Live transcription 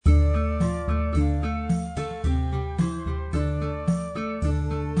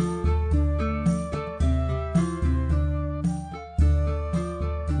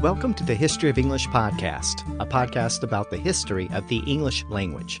Welcome to the History of English podcast, a podcast about the history of the English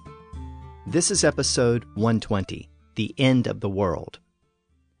language. This is episode 120, The End of the World.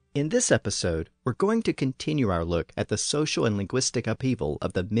 In this episode, we're going to continue our look at the social and linguistic upheaval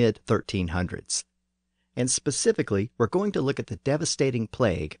of the mid-1300s. And specifically, we're going to look at the devastating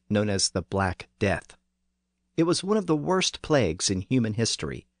plague known as the Black Death. It was one of the worst plagues in human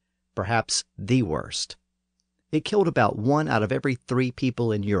history, perhaps the worst. It killed about 1 out of every 3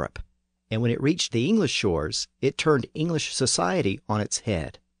 people in Europe, and when it reached the English shores, it turned English society on its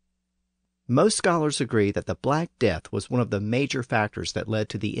head. Most scholars agree that the Black Death was one of the major factors that led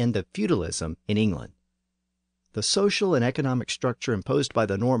to the end of feudalism in England. The social and economic structure imposed by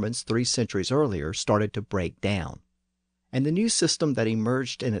the Normans 3 centuries earlier started to break down, and the new system that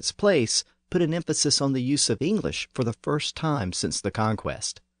emerged in its place put an emphasis on the use of English for the first time since the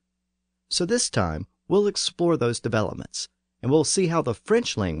conquest. So this time, we'll explore those developments, and we'll see how the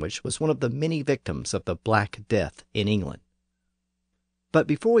French language was one of the many victims of the Black Death in England. But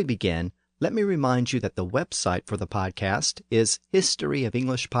before we begin, let me remind you that the website for the podcast is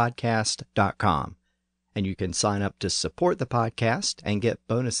historyofenglishpodcast.com, and you can sign up to support the podcast and get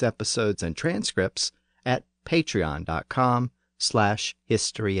bonus episodes and transcripts at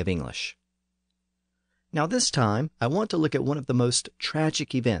patreon.com/historyoфenglish. Now this time, I want to look at one of the most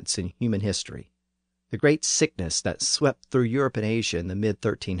tragic events in human history, the great sickness that swept through Europe and Asia in the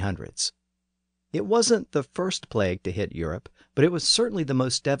mid-1300s. It wasn't the first plague to hit Europe, but it was certainly the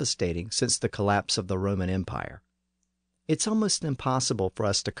most devastating since the collapse of the Roman Empire. It's almost impossible for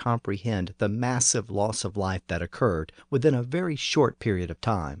us to comprehend the massive loss of life that occurred within a very short period of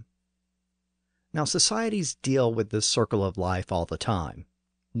time. Now, societies deal with this circle of life all the time.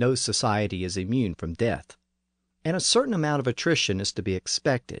 No society is immune from death, and a certain amount of attrition is to be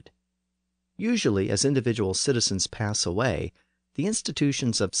expected. Usually, as individual citizens pass away, the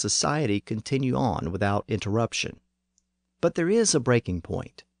institutions of society continue on without interruption. But there is a breaking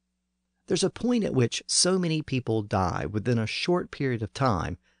point. There's a point at which so many people die within a short period of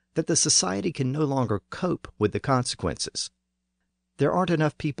time that the society can no longer cope with the consequences. There aren't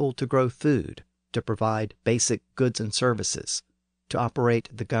enough people to grow food, to provide basic goods and services, to operate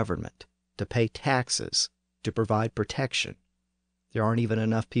the government, to pay taxes, to provide protection. There aren't even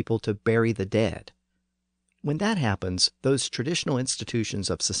enough people to bury the dead. When that happens, those traditional institutions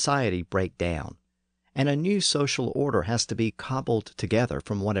of society break down, and a new social order has to be cobbled together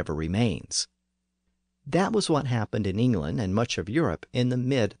from whatever remains. That was what happened in England and much of Europe in the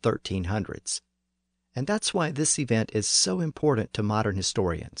mid-1300s. And that's why this event is so important to modern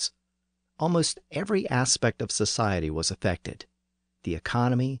historians. Almost every aspect of society was affected. The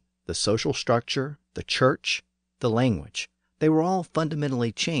economy, the social structure, the church, the language. They were all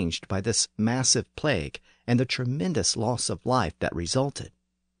fundamentally changed by this massive plague and the tremendous loss of life that resulted.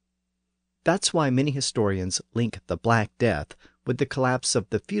 That's why many historians link the Black Death with the collapse of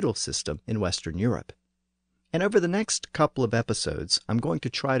the feudal system in Western Europe. And over the next couple of episodes, I'm going to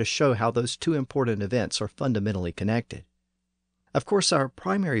try to show how those two important events are fundamentally connected. Of course, our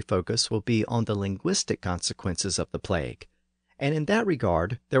primary focus will be on the linguistic consequences of the plague, and in that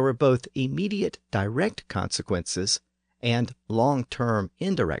regard, there were both immediate direct consequences and long-term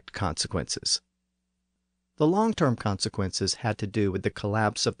indirect consequences. The long-term consequences had to do with the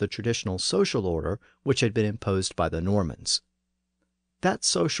collapse of the traditional social order which had been imposed by the Normans. That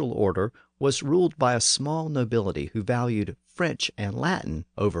social order was ruled by a small nobility who valued French and Latin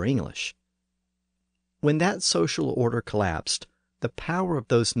over English. When that social order collapsed, the power of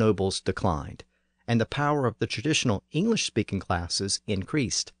those nobles declined, and the power of the traditional English-speaking classes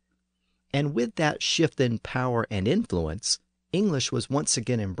increased. And with that shift in power and influence, English was once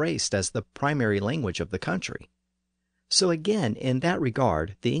again embraced as the primary language of the country. So again, in that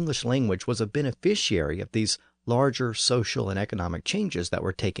regard, the English language was a beneficiary of these larger social and economic changes that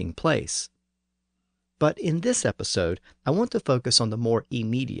were taking place. But in this episode, I want to focus on the more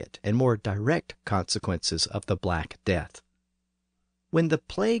immediate and more direct consequences of the Black Death. When the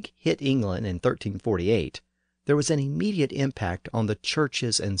plague hit England in 1348, there was an immediate impact on the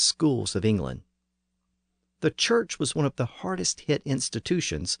churches and schools of England. The church was one of the hardest hit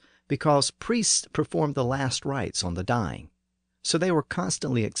institutions because priests performed the last rites on the dying, so they were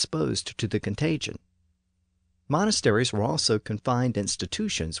constantly exposed to the contagion. Monasteries were also confined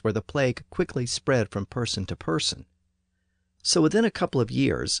institutions where the plague quickly spread from person to person. So within a couple of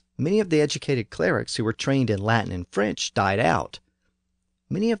years, many of the educated clerics who were trained in Latin and French died out.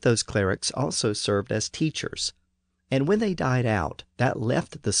 Many of those clerics also served as teachers, and when they died out, that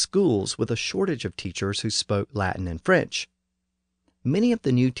left the schools with a shortage of teachers who spoke Latin and French. Many of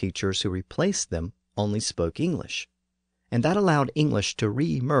the new teachers who replaced them only spoke English, and that allowed English to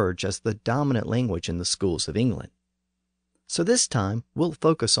re-emerge as the dominant language in the schools of England. So this time, we'll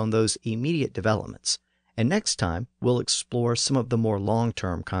focus on those immediate developments, and next time, we'll explore some of the more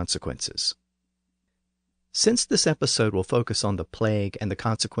long-term consequences. Since this episode will focus on the plague and the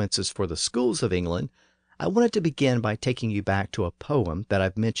consequences for the schools of England, I wanted to begin by taking you back to a poem that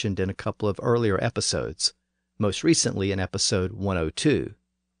I've mentioned in a couple of earlier episodes, most recently in episode 102.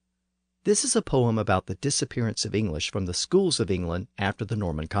 This is a poem about the disappearance of English from the schools of England after the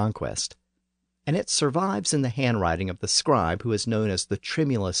Norman Conquest, and it survives in the handwriting of the scribe who is known as the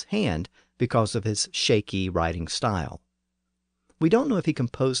Tremulous Hand because of his shaky writing style. We don't know if he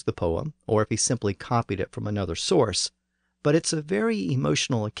composed the poem or if he simply copied it from another source, but it's a very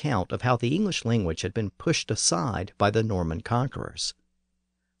emotional account of how the English language had been pushed aside by the Norman conquerors.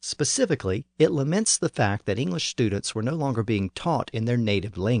 Specifically, it laments the fact that English students were no longer being taught in their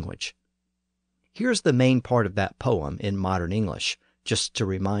native language. Here's the main part of that poem in modern English, just to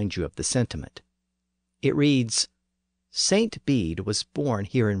remind you of the sentiment. It reads, "Saint Bede was born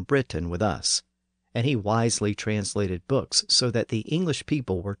here in Britain with us, and he wisely translated books so that the English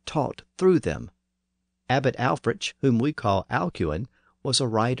people were taught through them. Abbot Alfrich, whom we call Alcuin, was a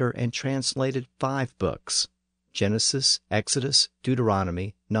writer and translated 5 books, Genesis, Exodus,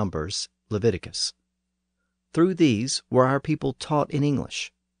 Deuteronomy, Numbers, Leviticus. Through these were our people taught in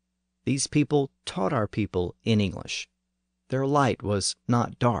English. These people taught our people in English. Their light was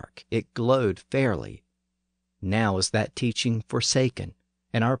not dark, it glowed fairly. Now is that teaching forsaken,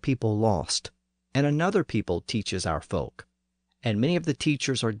 and our people lost, and another people teaches our folk, and many of the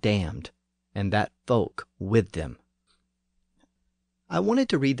teachers are damned, and that folk with them." I wanted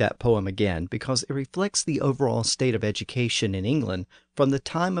to read that poem again because it reflects the overall state of education in England from the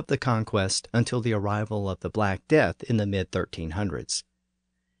time of the conquest until the arrival of the Black Death in the mid-1300s.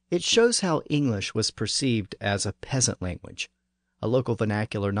 It shows how English was perceived as a peasant language, a local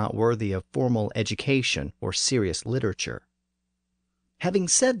vernacular not worthy of formal education or serious literature. Having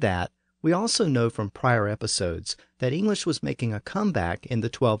said that, we also know from prior episodes that English was making a comeback in the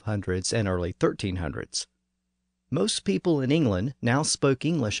 1200s and early 1300s. Most people in England now spoke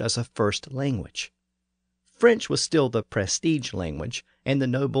English as a first language. French was still the prestige language, and the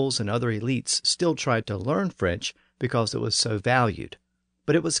nobles and other elites still tried to learn French because it was so valued,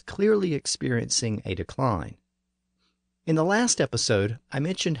 but it was clearly experiencing a decline. In the last episode, I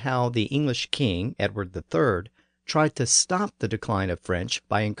mentioned how the English king, Edward III, tried to stop the decline of French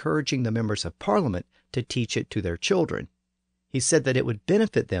by encouraging the members of Parliament to teach it to their children. He said that it would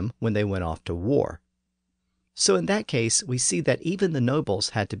benefit them when they went off to war. So in that case, we see that even the nobles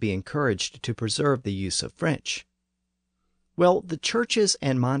had to be encouraged to preserve the use of French. Well, the churches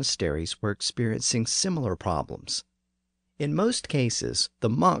and monasteries were experiencing similar problems. In most cases, the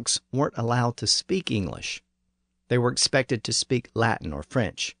monks weren't allowed to speak English. They were expected to speak Latin or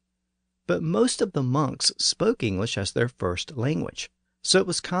French. But most of the monks spoke English as their first language, so it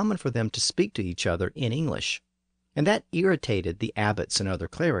was common for them to speak to each other in English, and that irritated the abbots and other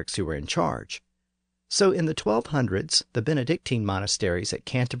clerics who were in charge. So in the 1200s, the Benedictine monasteries at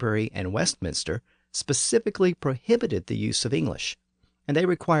Canterbury and Westminster specifically prohibited the use of English, and they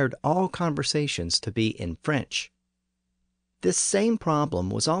required all conversations to be in French. This same problem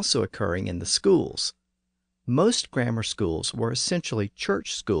was also occurring in the schools. Most grammar schools were essentially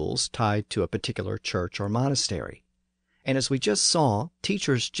church schools tied to a particular church or monastery. And as we just saw,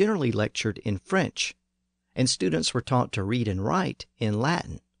 teachers generally lectured in French, and students were taught to read and write in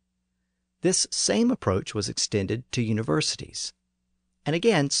Latin. This same approach was extended to universities. And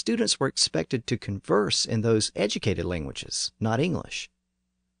again, students were expected to converse in those educated languages, not English.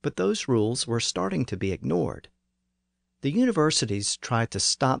 But those rules were starting to be ignored. The universities tried to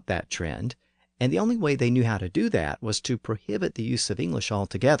stop that trend, and the only way they knew how to do that was to prohibit the use of English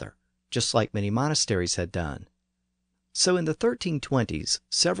altogether, just like many monasteries had done. So in the 1320s,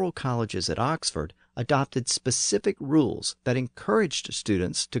 several colleges at Oxford adopted specific rules that encouraged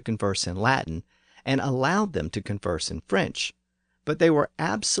students to converse in Latin and allowed them to converse in French, but they were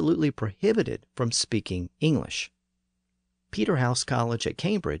absolutely prohibited from speaking English. Peterhouse College at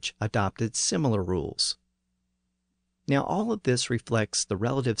Cambridge adopted similar rules. Now, all of this reflects the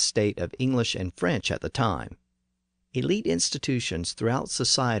relative state of English and French at the time. Elite institutions throughout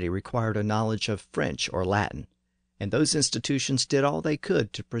society required a knowledge of French or Latin, and those institutions did all they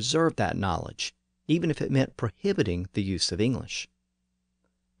could to preserve that knowledge, even if it meant prohibiting the use of English.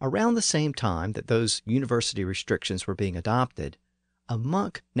 Around the same time that those university restrictions were being adopted, a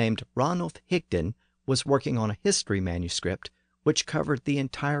monk named Ranulf Higden was working on a history manuscript which covered the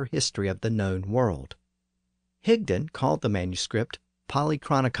entire history of the known world. Higden called the manuscript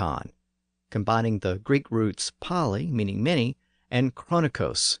Polychronicon, combining the Greek roots poly, meaning many, and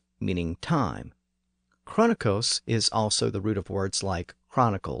chronikos, meaning time. Chronikos is also the root of words like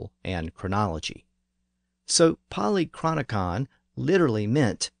chronicle and chronology. So polychronikon literally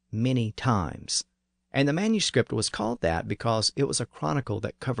meant many times, and the manuscript was called that because it was a chronicle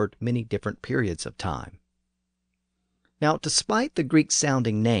that covered many different periods of time. Now, despite the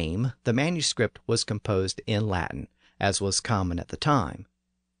Greek-sounding name, the manuscript was composed in Latin, as was common at the time.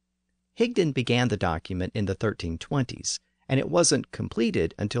 Higden began the document in the 1320s, and it wasn't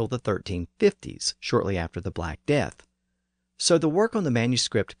completed until the 1350s, shortly after the Black Death. So the work on the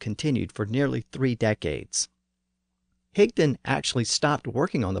manuscript continued for nearly 3 decades. Higden actually stopped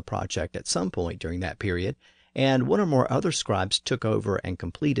working on the project at some point during that period, and one or more other scribes took over and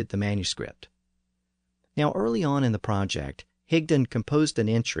completed the manuscript. Now, early on in the project, Higden composed an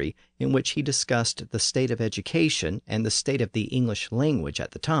entry in which he discussed the state of education and the state of the English language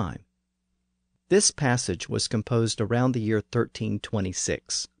at the time. This passage was composed around the year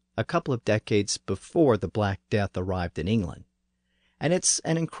 1326, a couple of decades before the Black Death arrived in England. And it's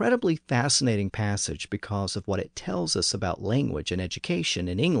an incredibly fascinating passage because of what it tells us about language and education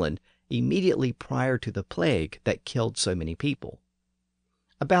in England immediately prior to the plague that killed so many people.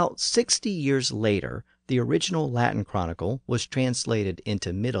 About 60 years later, the original Latin chronicle was translated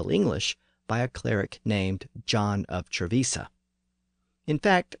into Middle English by a cleric named John of Trevisa. In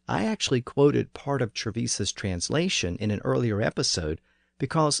fact, I actually quoted part of Trevisa's translation in an earlier episode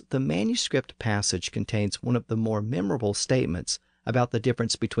because the manuscript passage contains one of the more memorable statements about the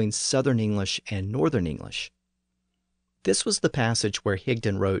difference between Southern English and Northern English. This was the passage where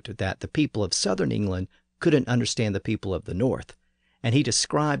Higden wrote that the people of Southern England couldn't understand the people of the North, and he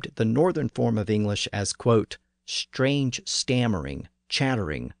described the northern form of English as, quote, strange stammering,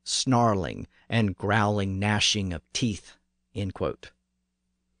 chattering, snarling, and growling gnashing of teeth, end quote.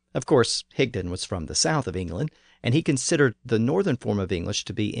 Of course, Higden was from the south of England, and he considered the northern form of English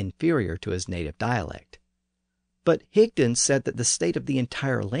to be inferior to his native dialect. But Higden said that the state of the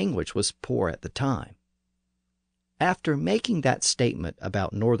entire language was poor at the time. After making that statement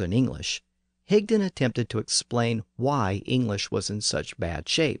about Northern English, Higden attempted to explain why English was in such bad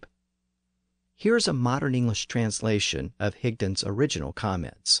shape. Here's a modern English translation of Higden's original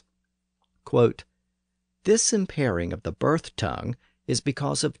comments. Quote, "This impairing of the birth tongue is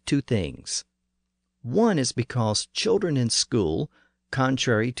because of 2 things. One is because children in school,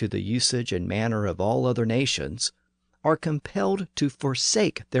 contrary to the usage and manner of all other nations, are compelled to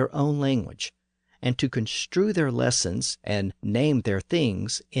forsake their own language, and to construe their lessons and name their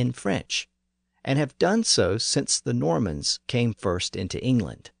things in French, and have done so since the Normans came first into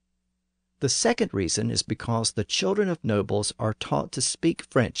England. The second reason is because the children of nobles are taught to speak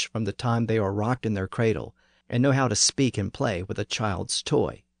French from the time they are rocked in their cradle, and know how to speak and play with a child's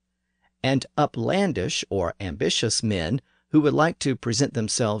toy. And uplandish or ambitious men who would like to present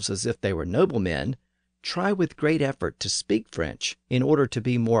themselves as if they were noblemen try with great effort to speak French in order to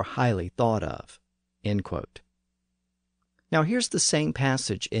be more highly thought of." End quote. Now here's the same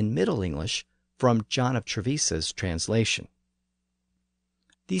passage in Middle English from John of Trevisa's translation.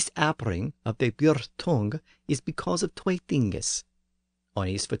 "This appering of the birth tongue is because of 2 things. One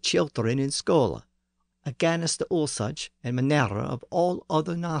is for children in school, against the usage and manner of all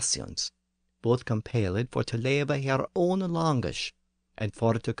other nations, both compelled for to labor her own language, and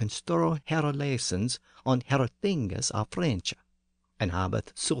for to construe her lessons on her things of French, and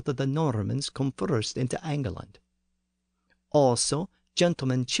habeth so that the Normans come first into England. Also,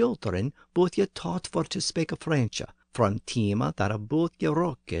 gentlemen children both ye taught for to speak French, from time that both ye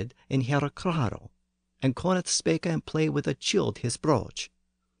rocked in her cradle, and conneth speak and play with a child his broch,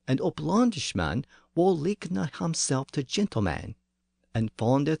 and uplandish man will liken himself to gentleman, and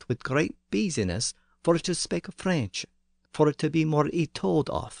fondeth with great business for to speak French, for to be more told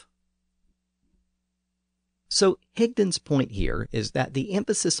of." So Higden's point here is that the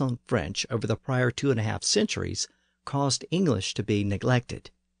emphasis on French over the prior 2.5 centuries caused English to be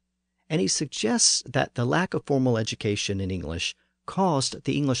neglected. And he suggests that the lack of formal education in English caused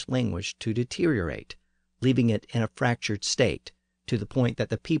the English language to deteriorate, leaving it in a fractured state, to the point that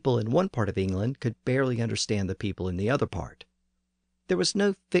the people in one part of England could barely understand the people in the other part. There was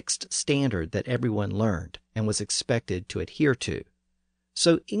no fixed standard that everyone learned and was expected to adhere to.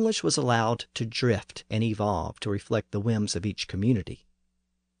 So English was allowed to drift and evolve to reflect the whims of each community.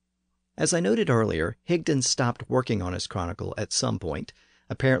 As I noted earlier, Higden stopped working on his chronicle at some point,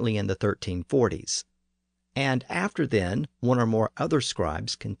 apparently in the 1340s. And after then, one or more other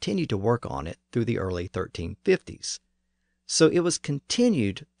scribes continued to work on it through the early 1350s. So it was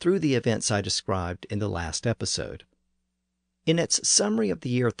continued through the events I described in the last episode. In its summary of the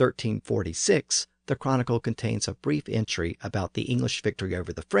year 1346, the chronicle contains a brief entry about the English victory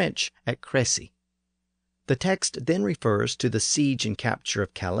over the French at Crécy. The text then refers to the siege and capture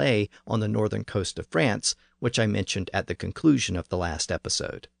of Calais on the northern coast of France, which I mentioned at the conclusion of the last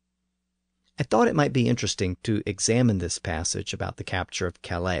episode. I thought it might be interesting to examine this passage about the capture of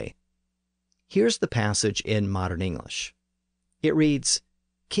Calais. Here's the passage in modern English. It reads,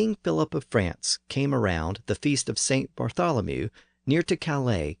 King Philip of France came around the feast of St. Bartholomew near to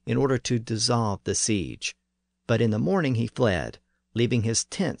Calais in order to dissolve the siege. But in the morning he fled, leaving his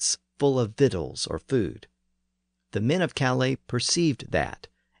tents full of victuals or food. The men of Calais perceived that,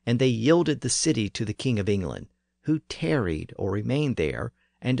 and they yielded the city to the King of England, who tarried or remained there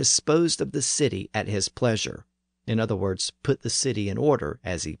and disposed of the city at his pleasure. In other words, put the city in order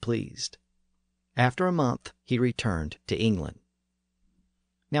as he pleased. After a month, he returned to England.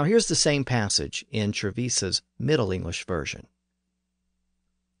 Now here's the same passage in Trevisa's Middle English version.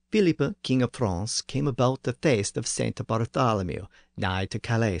 Philippe, King of France, came about the feast of Saint Bartholomew, nigh to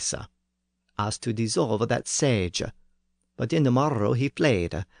Calais, as to dissolve that siege. But in the morrow he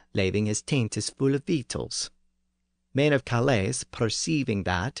fled, leaving his tents full of victuals. Men of Calais, perceiving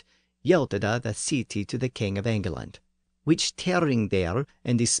that, yielded the city to the King of England, which tarrying there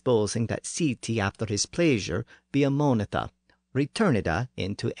and disposing that city after his pleasure, be a month, returned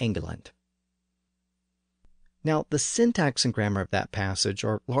into England. Now, the syntax and grammar of that passage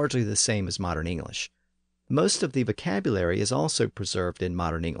are largely the same as modern English. Most of the vocabulary is also preserved in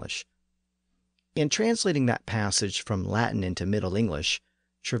modern English. In translating that passage from Latin into Middle English,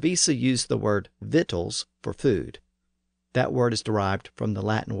 Trevisa used the word victuals for food. That word is derived from the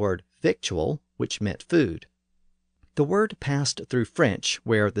Latin word victual, which meant food. The word passed through French,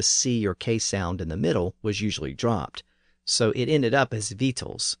 where the C or K sound in the middle was usually dropped, so it ended up as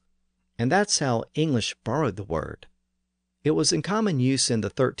victuals. And that's how English borrowed the word. It was in common use in the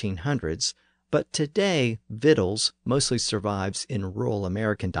 1300s, but today victuals mostly survives in rural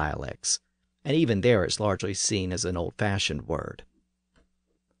American dialects, and even there it's largely seen as an old-fashioned word.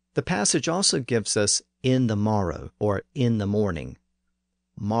 The passage also gives us in the morrow, or in the morning.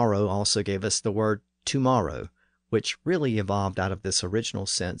 Morrow also gave us the word tomorrow, which really evolved out of this original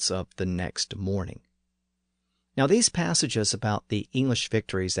sense of the next morning. Now, these passages about the English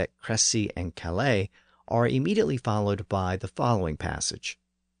victories at Crécy and Calais are immediately followed by the following passage.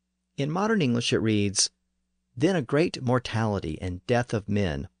 In modern English it reads, Then a great mortality and death of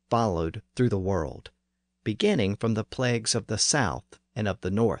men followed through the world, beginning from the plagues of the south and of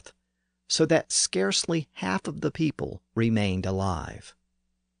the north, so that scarcely half of the people remained alive.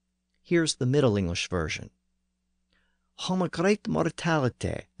 Here's the Middle English version. Whom a great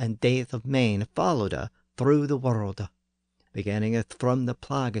mortality and death of men followed through the world, beginning from the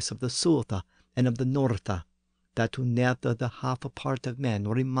plagues of the south and of the north, that to neither the half part of men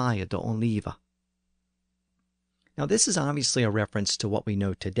remained on live. Now this is obviously a reference to what we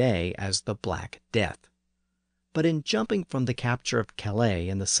know today as the Black Death. But in jumping from the capture of Calais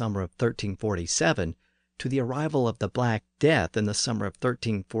in the summer of 1347 to the arrival of the Black Death in the summer of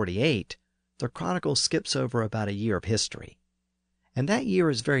 1348, the chronicle skips over about a year of history. And that year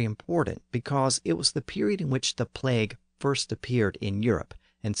is very important because it was the period in which the plague first appeared in Europe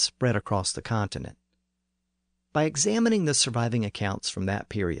and spread across the continent. By examining the surviving accounts from that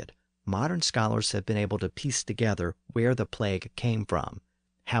period, modern scholars have been able to piece together where the plague came from,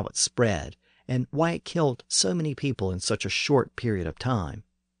 how it spread, and why it killed so many people in such a short period of time.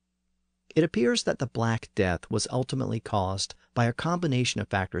 It appears that the Black Death was ultimately caused by a combination of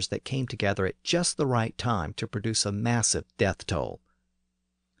factors that came together at just the right time to produce a massive death toll.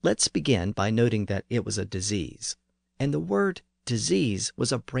 Let's begin by noting that it was a disease, and the word disease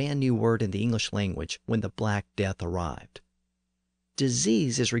was a brand new word in the English language when the Black Death arrived.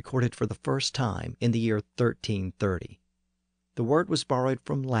 Disease is recorded for the first time in the year 1330. The word was borrowed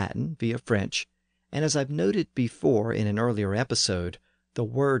from Latin via French, and as I've noted before in an earlier episode, the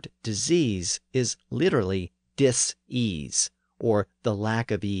word disease is literally dis-ease, or the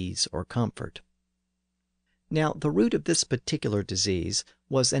lack of ease or comfort. Now, the root of this particular disease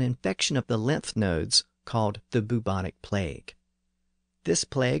was an infection of the lymph nodes called the bubonic plague. This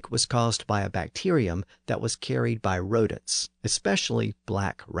plague was caused by a bacterium that was carried by rodents, especially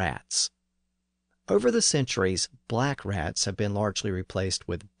black rats. Over the centuries, black rats have been largely replaced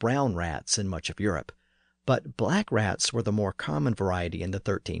with brown rats in much of Europe, but black rats were the more common variety in the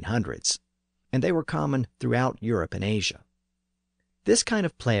 1300s, and they were common throughout Europe and Asia. This kind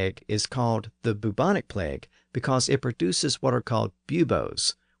of plague is called the bubonic plague because it produces what are called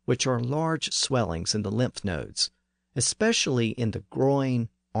buboes, which are large swellings in the lymph nodes, especially in the groin,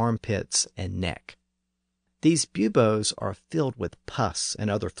 armpits, and neck. These buboes are filled with pus and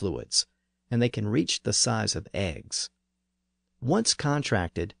other fluids, and they can reach the size of eggs. Once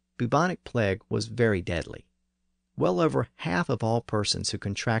contracted, bubonic plague was very deadly. Well over half of all persons who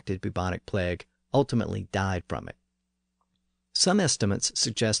contracted bubonic plague ultimately died from it. Some estimates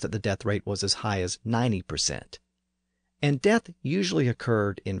suggest that the death rate was as high as 90%. And death usually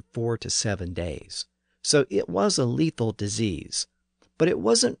occurred in 4 to 7 days. So it was a lethal disease, but it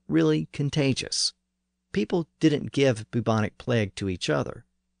wasn't really contagious. People didn't give bubonic plague to each other.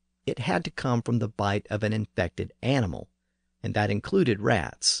 It had to come from the bite of an infected animal, and that included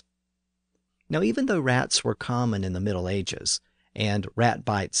rats. Now, even though rats were common in the Middle Ages, and rat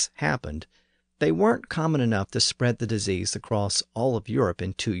bites happened, they weren't common enough to spread the disease across all of Europe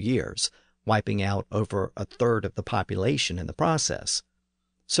in 2 years, wiping out over a third of the population in the process.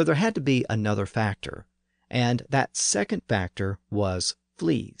 So there had to be another factor, and that second factor was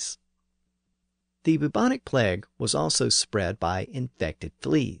fleas. The bubonic plague was also spread by infected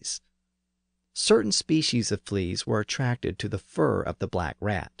fleas. Certain species of fleas were attracted to the fur of the black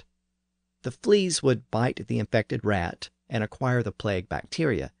rat. The fleas would bite the infected rat and acquire the plague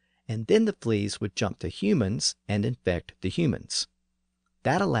bacteria, and then the fleas would jump to humans and infect the humans.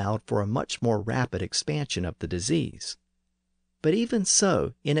 That allowed for a much more rapid expansion of the disease. But even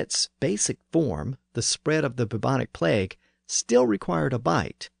so, in its basic form, the spread of the bubonic plague still required a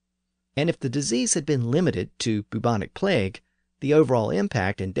bite. And if the disease had been limited to bubonic plague, the overall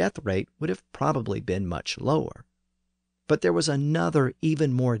impact and death rate would have probably been much lower. But there was another,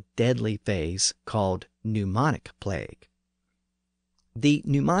 even more deadly phase called pneumonic plague. The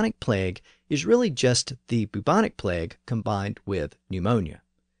pneumonic plague is really just the bubonic plague combined with pneumonia.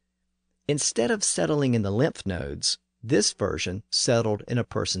 Instead of settling in the lymph nodes, this version settled in a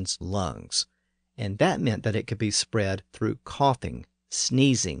person's lungs, and that meant that it could be spread through coughing,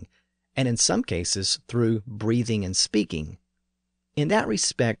 sneezing, and in some cases through breathing and speaking. In that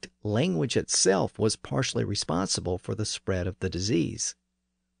respect, language itself was partially responsible for the spread of the disease.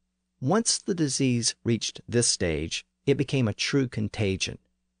 Once the disease reached this stage, it became a true contagion.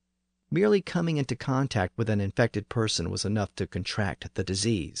 Merely coming into contact with an infected person was enough to contract the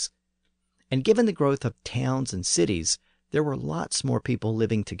disease. And given the growth of towns and cities, there were lots more people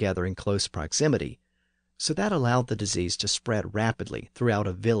living together in close proximity, so that allowed the disease to spread rapidly throughout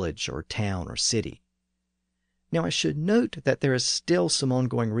a village or town or city. Now, I should note that there is still some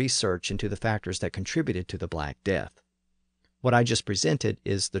ongoing research into the factors that contributed to the Black Death. What I just presented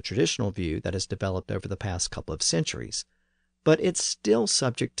is the traditional view that has developed over the past couple of centuries, but it's still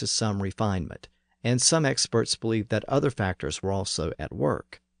subject to some refinement, and some experts believe that other factors were also at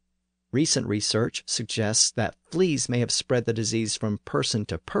work. Recent research suggests that fleas may have spread the disease from person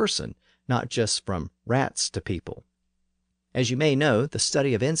to person, not just from rats to people. As you may know, the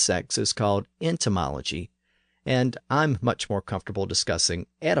study of insects is called entomology, and I'm much more comfortable discussing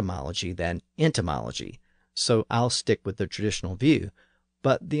etymology than entomology, so I'll stick with the traditional view.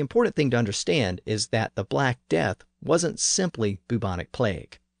 But the important thing to understand is that the Black Death wasn't simply bubonic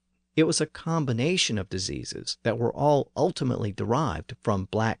plague. It was a combination of diseases that were all ultimately derived from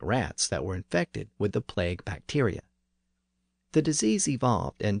black rats that were infected with the plague bacteria. The disease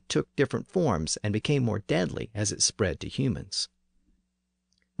evolved and took different forms and became more deadly as it spread to humans.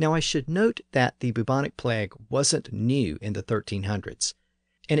 Now, I should note that the bubonic plague wasn't new in the 1300s,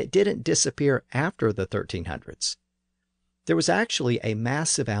 and it didn't disappear after the 1300s. There was actually a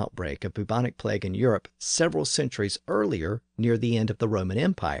massive outbreak of bubonic plague in Europe several centuries earlier near the end of the Roman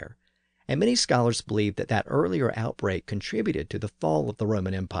Empire, and many scholars believe that that earlier outbreak contributed to the fall of the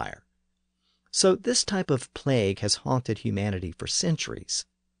Roman Empire. So this type of plague has haunted humanity for centuries.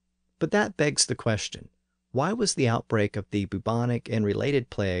 But that begs the question, why was the outbreak of the bubonic and related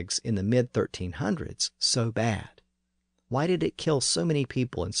plagues in the mid-1300s so bad? Why did it kill so many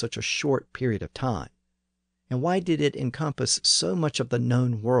people in such a short period of time? And why did it encompass so much of the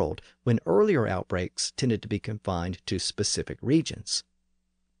known world when earlier outbreaks tended to be confined to specific regions?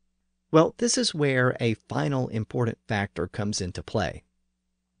 Well, this is where a final important factor comes into play.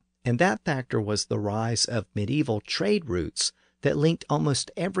 And that factor was the rise of medieval trade routes that linked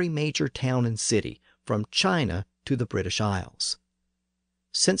almost every major town and city, from China to the British Isles.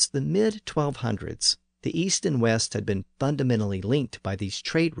 Since the mid-1200s, the East and West had been fundamentally linked by these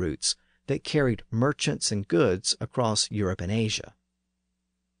trade routes that carried merchants and goods across Europe and Asia.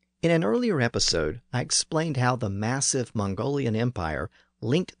 In an earlier episode, I explained how the massive Mongolian Empire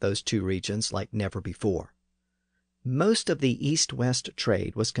linked those two regions like never before. Most of the east-west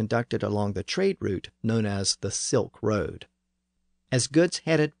trade was conducted along the trade route known as the Silk Road. As goods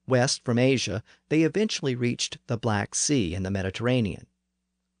headed west from Asia, they eventually reached the Black Sea and the Mediterranean.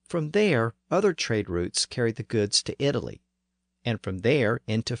 From there, other trade routes carried the goods to Italy, and from there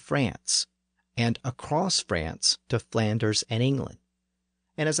into France, and across France to Flanders and England.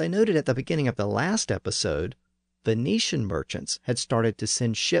 And as I noted at the beginning of the last episode, Venetian merchants had started to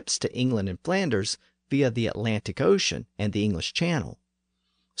send ships to England and Flanders via the Atlantic Ocean and the English Channel.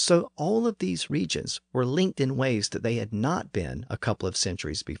 So all of these regions were linked in ways that they had not been a couple of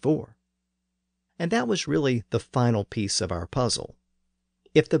centuries before. And that was really the final piece of our puzzle.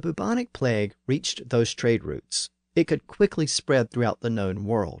 If the bubonic plague reached those trade routes, it could quickly spread throughout the known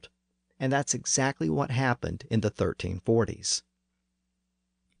world. And that's exactly what happened in the 1340s.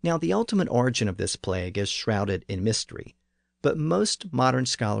 Now, the ultimate origin of this plague is shrouded in mystery, but most modern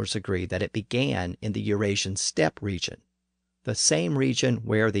scholars agree that it began in the Eurasian steppe region, the same region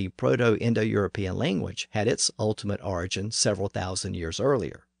where the Proto-Indo-European language had its ultimate origin several thousand years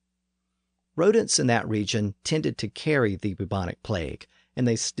earlier. Rodents in that region tended to carry the bubonic plague, and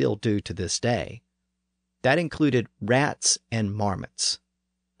they still do to this day. That included rats and marmots.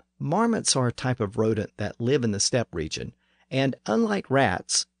 Marmots are a type of rodent that live in the steppe region, and unlike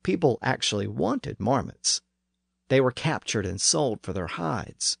rats, people actually wanted marmots. They were captured and sold for their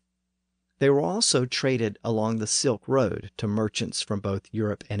hides. They were also traded along the Silk Road to merchants from both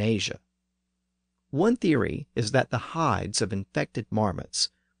Europe and Asia. One theory is that the hides of infected marmots,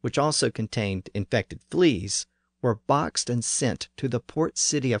 which also contained infected fleas, were boxed and sent to the port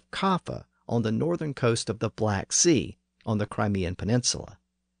city of Kaffa on the northern coast of the Black Sea on the Crimean Peninsula.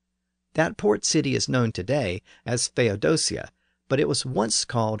 That port city is known today as Feodosia, but it was once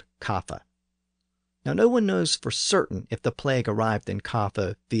called Kaffa. Now, no one knows for certain if the plague arrived in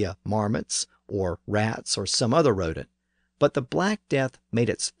Kaffa via marmots or rats or some other rodent, but the Black Death made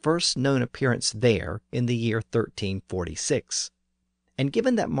its first known appearance there in the year 1346. And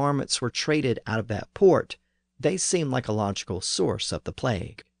given that marmots were traded out of that port, they seem like a logical source of the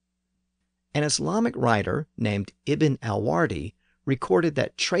plague. An Islamic writer named Ibn al-Wardi recorded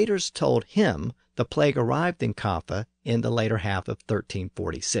that traders told him the plague arrived in Kaffa in the later half of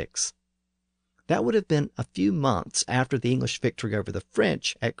 1346. That would have been a few months after the English victory over the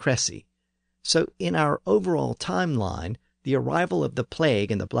French at Crécy. So in our overall timeline, the arrival of the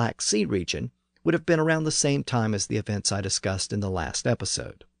plague in the Black Sea region would have been around the same time as the events I discussed in the last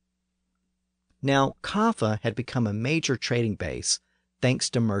episode. Now, Kaffa had become a major trading base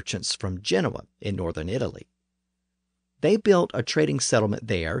thanks to merchants from Genoa in northern Italy. They built a trading settlement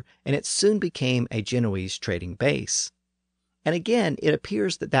there, and it soon became a Genoese trading base. And again, it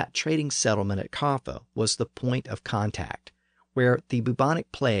appears that that trading settlement at Kaffa was the point of contact, where the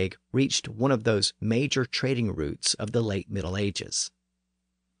bubonic plague reached one of those major trading routes of the late Middle Ages.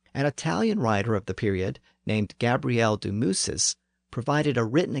 An Italian writer of the period named Gabriele de Mussis provided a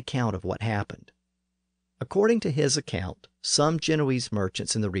written account of what happened. According to his account, some Genoese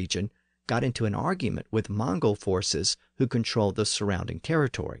merchants in the region got into an argument with Mongol forces who controlled the surrounding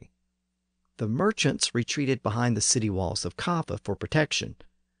territory. The merchants retreated behind the city walls of Kaffa for protection,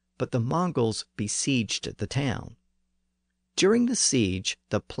 but the Mongols besieged the town. During the siege,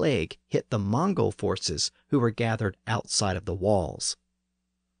 the plague hit the Mongol forces who were gathered outside of the walls.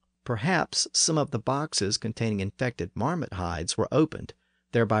 Perhaps some of the boxes containing infected marmot hides were opened,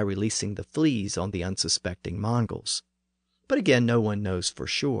 thereby releasing the fleas on the unsuspecting Mongols. But again, no one knows for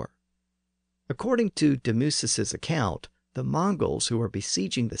sure. According to de Mussis' account, the Mongols who were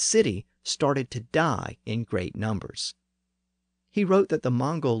besieging the city started to die in great numbers. He wrote that the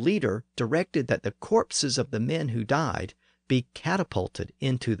Mongol leader directed that the corpses of the men who died be catapulted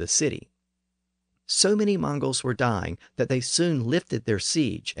into the city. So many Mongols were dying that they soon lifted their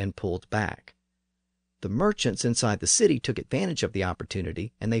siege and pulled back. The merchants inside the city took advantage of the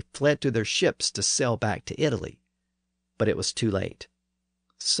opportunity, and they fled to their ships to sail back to Italy. But it was too late.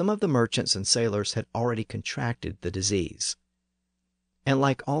 Some of the merchants and sailors had already contracted the disease. And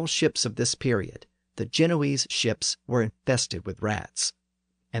like all ships of this period, the Genoese ships were infested with rats.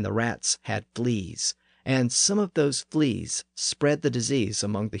 And the rats had fleas, and some of those fleas spread the disease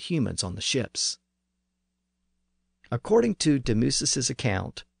among the humans on the ships. According to de Mussis'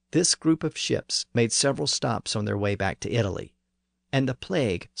 account, this group of ships made several stops on their way back to Italy, and the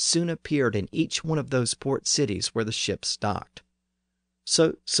plague soon appeared in each one of those port cities where the ships docked.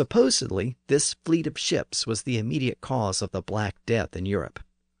 So supposedly, this fleet of ships was the immediate cause of the Black Death in Europe.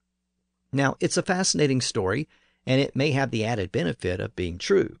 Now, it's a fascinating story, and it may have the added benefit of being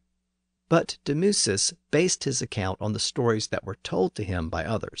true. But de Mussis based his account on the stories that were told to him by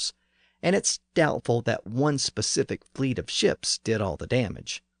others, and it's doubtful that one specific fleet of ships did all the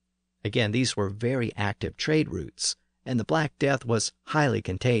damage. Again, these were very active trade routes, and the Black Death was highly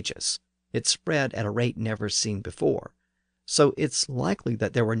contagious. It spread at a rate never seen before. so it's likely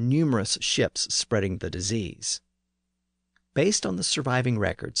that there were numerous ships spreading the disease. Based on the surviving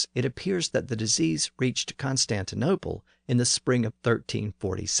records, it appears that the disease reached Constantinople in the spring of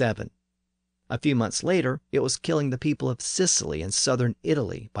 1347. A few months later, it was killing the people of Sicily and southern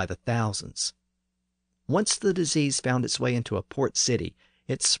Italy by the thousands. Once the disease found its way into a port city,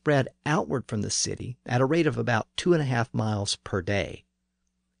 it spread outward from the city at a rate of about 2.5 miles per day.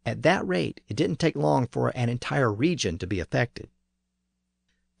 At that rate, it didn't take long for an entire region to be affected.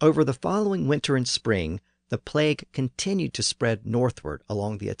 Over the following winter and spring, the plague continued to spread northward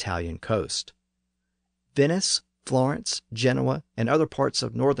along the Italian coast. Venice, Florence, Genoa, and other parts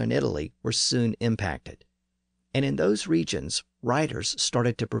of northern Italy were soon impacted. And in those regions, writers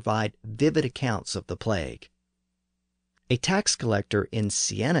started to provide vivid accounts of the plague. A tax collector in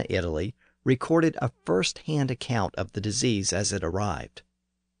Siena, Italy, recorded a first-hand account of the disease as it arrived.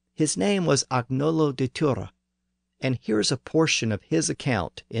 His name was Agnolo di Tura, and here's a portion of his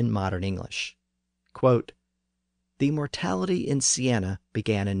account in modern English. Quote, "The mortality in Siena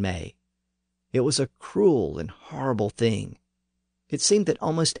began in May. It was a cruel and horrible thing. It seemed that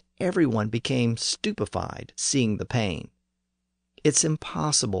almost everyone became stupefied seeing the pain. It's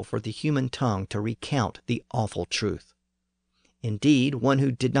impossible for the human tongue to recount the awful truth. Indeed, one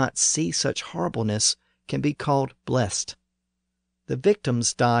who did not see such horribleness can be called blessed. The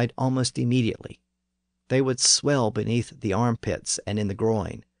victims died almost immediately. They would swell beneath the armpits and in the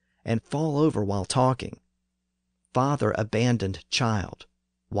groin, and fall over while talking. Father abandoned child,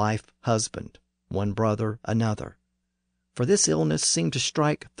 wife husband, one brother another. For this illness seemed to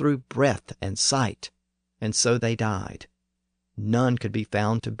strike through breath and sight, and so they died. None could be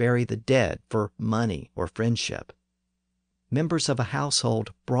found to bury the dead for money or friendship. Members of a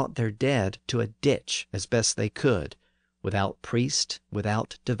household brought their dead to a ditch as best they could, without priest,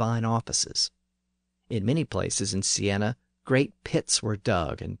 without divine offices. In many places in Siena, great pits were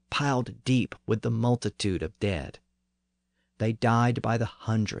dug and piled deep with the multitude of dead. They died by the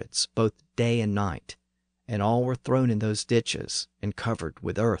hundreds, both day and night, and all were thrown in those ditches and covered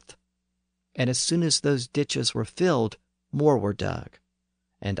with earth. And as soon as those ditches were filled, more were dug.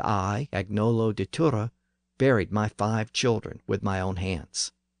 And I, Agnolo di Tura, buried my 5 children with my own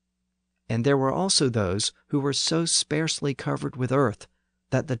hands. And there were also those who were so sparsely covered with earth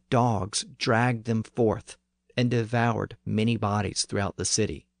that the dogs dragged them forth and devoured many bodies throughout the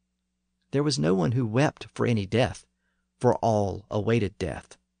city. There was no one who wept for any death, for all awaited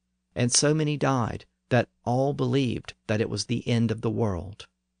death, and so many died that all believed that it was the end of the world."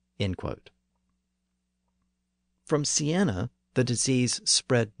 End quote. From Siena, the disease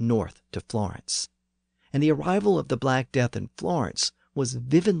spread north to Florence, and the arrival of the Black Death in Florence was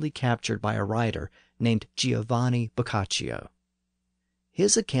vividly captured by a writer named Giovanni Boccaccio.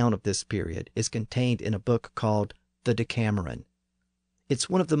 His account of this period is contained in a book called The Decameron. It's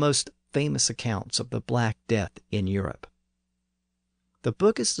one of the most famous accounts of the Black Death in Europe. The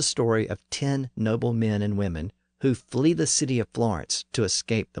book is the story of 10 noble men and women who flee the city of Florence to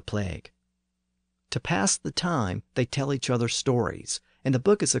escape the plague. To pass the time, they tell each other stories, and the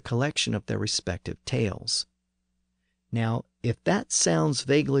book is a collection of their respective tales. Now, if that sounds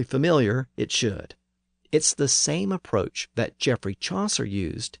vaguely familiar, it should. It's the same approach that Geoffrey Chaucer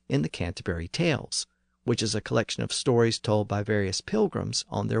used in the Canterbury Tales, which is a collection of stories told by various pilgrims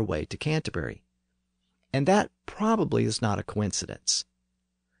on their way to Canterbury. And that probably is not a coincidence.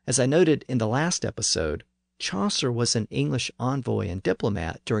 As I noted in the last episode, Chaucer was an English envoy and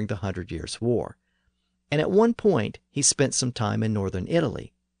diplomat during the 100 Years' War, and at one point he spent some time in northern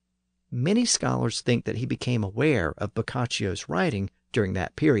Italy. Many scholars think that he became aware of Boccaccio's writing during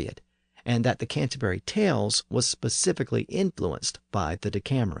that period, and that the Canterbury Tales was specifically influenced by the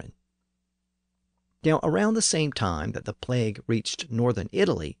Decameron. Now, around the same time that the plague reached northern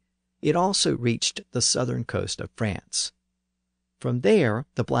Italy, it also reached the southern coast of France. From there,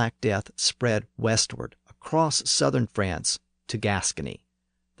 the Black Death spread westward across southern France to Gascony,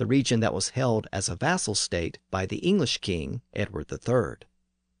 the region that was held as a vassal state by the English king, Edward III.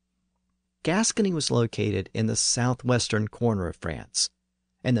 Gascony was located in the southwestern corner of France,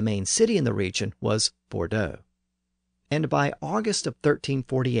 and the main city in the region was Bordeaux. And by August of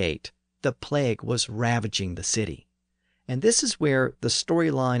 1348, the plague was ravaging the city. And this is where the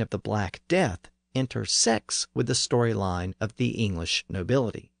storyline of the Black Death intersects with the storyline of the English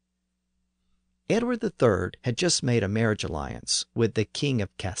nobility. Edward III had just made a marriage alliance with the King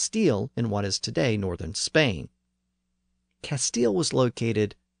of Castile in what is today northern Spain. Castile was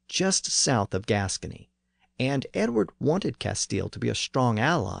located just south of Gascony, and Edward wanted Castile to be a strong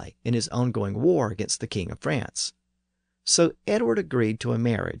ally in his ongoing war against the King of France. So Edward agreed to a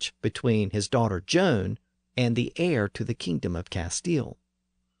marriage between his daughter Joan and the heir to the kingdom of Castile.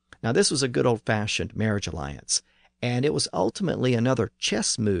 Now, this was a good old-fashioned marriage alliance, and it was ultimately another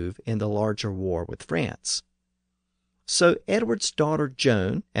chess move in the larger war with France. So Edward's daughter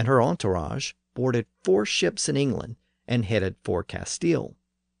Joan and her entourage boarded 4 ships in England and headed for Castile.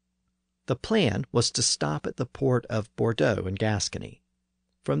 The plan was to stop at the port of Bordeaux in Gascony.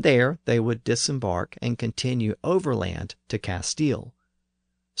 From there, they would disembark and continue overland to Castile.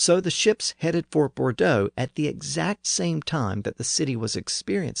 So the ships headed for Bordeaux at the exact same time that the city was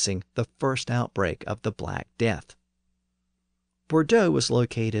experiencing the first outbreak of the Black Death. Bordeaux was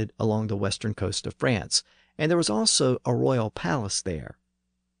located along the western coast of France, and there was also a royal palace there.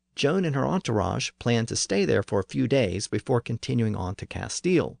 Joan and her entourage planned to stay there for a few days before continuing on to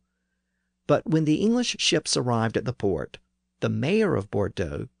Castile. But when the English ships arrived at the port, the mayor of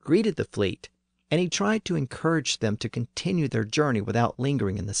Bordeaux greeted the fleet, and he tried to encourage them to continue their journey without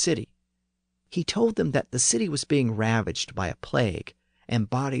lingering in the city. He told them that the city was being ravaged by a plague, and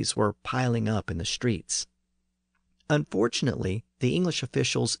bodies were piling up in the streets. Unfortunately, the English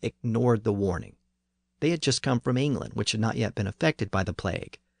officials ignored the warning. They had just come from England, which had not yet been affected by the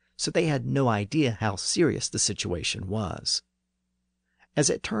plague, so they had no idea how serious the situation was. As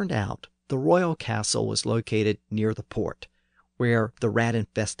it turned out, the royal castle was located near the port, where the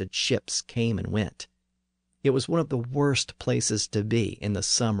rat-infested ships came and went. It was one of the worst places to be in the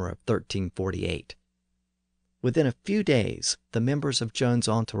summer of 1348. Within a few days, the members of Joan's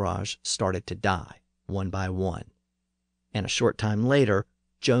entourage started to die, one by one. And a short time later,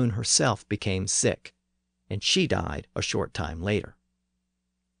 Joan herself became sick, and she died a short time later.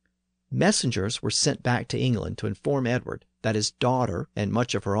 Messengers were sent back to England to inform Edward that his daughter and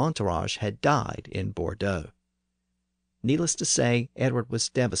much of her entourage had died in Bordeaux. Needless to say, Edward was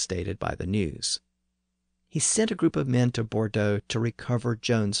devastated by the news. He sent a group of men to Bordeaux to recover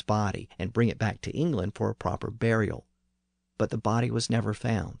Joan's body and bring it back to England for a proper burial. But the body was never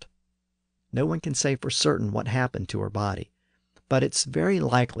found. No one can say for certain what happened to her body, but it's very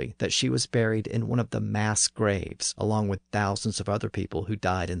likely that she was buried in one of the mass graves, along with thousands of other people who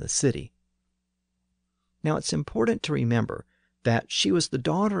died in the city. Now, it's important to remember that she was the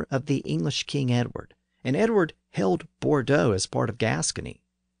daughter of the English King Edward, and Edward held Bordeaux as part of Gascony.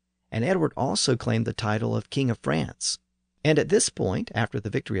 And Edward also claimed the title of King of France. And at this point, after the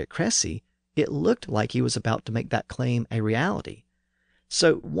victory at Crécy, it looked like he was about to make that claim a reality.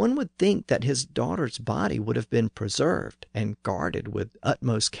 So one would think that his daughter's body would have been preserved and guarded with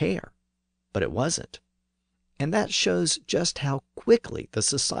utmost care. But it wasn't. And that shows just how quickly the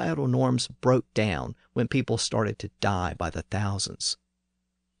societal norms broke down when people started to die by the thousands.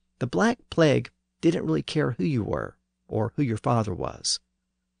 The Black Plague didn't really care who you were or who your father was.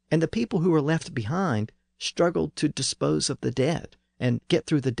 And the people who were left behind struggled to dispose of the dead and get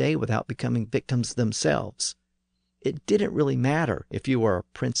through the day without becoming victims themselves. It didn't really matter if you were a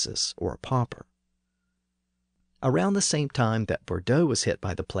princess or a pauper. Around the same time that Bordeaux was hit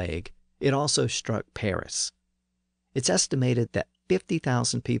by the plague, it also struck Paris. It's estimated that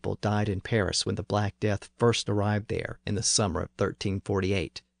 50,000 people died in Paris when the Black Death first arrived there in the summer of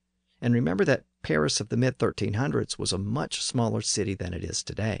 1348. And remember that Paris of the mid-1300s was a much smaller city than it is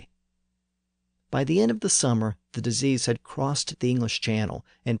today. By the end of the summer, the disease had crossed the English Channel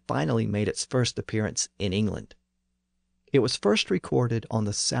and finally made its first appearance in England. It was first recorded on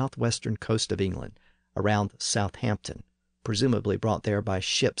the southwestern coast of England, around Southampton, presumably brought there by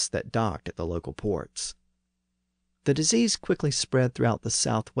ships that docked at the local ports. The disease quickly spread throughout the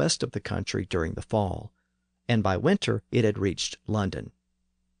southwest of the country during the fall, and by winter it had reached London.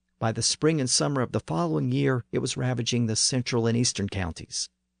 By the spring and summer of the following year, it was ravaging the central and eastern counties,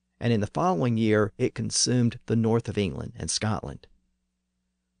 and in the following year it consumed the north of England and Scotland.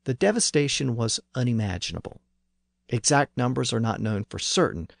 The devastation was unimaginable. Exact numbers are not known for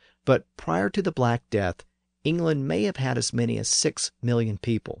certain, but prior to the Black Death, England may have had as many as 6 million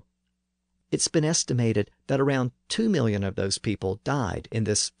people. It's been estimated that around 2 million of those people died in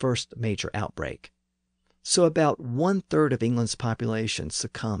this first major outbreak. So about 1/3 of England's population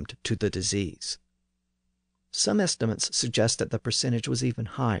succumbed to the disease. Some estimates suggest that the percentage was even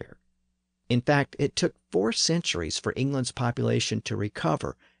higher. In fact, it took 4 centuries for England's population to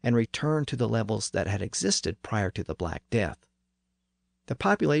recover and return to the levels that had existed prior to the Black Death. The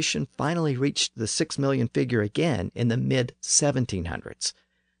population finally reached the 6 million figure again in the mid-1700s,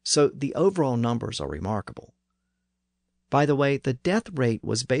 so the overall numbers are remarkable. By the way, the death rate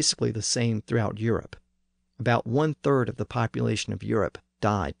was basically the same throughout Europe. About 1/3 of the population of Europe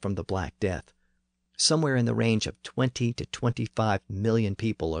died from the Black Death, somewhere in the range of 20 to 25 million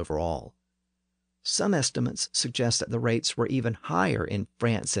people overall. Some estimates suggest that the rates were even higher in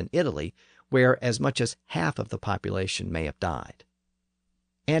France and Italy, where as much as half of the population may have died.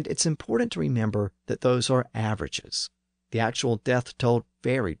 And it's important to remember that those are averages. The actual death toll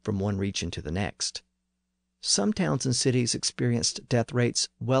varied from one region to the next. Some towns and cities experienced death rates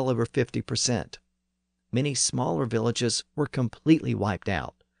well over 50%. Many smaller villages were completely wiped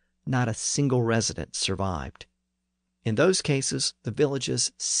out. Not a single resident survived. In those cases, the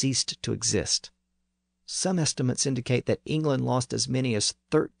villages ceased to exist. Some estimates indicate that England lost as many as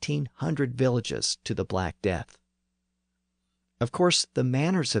 1,300 villages to the Black Death. Of course, the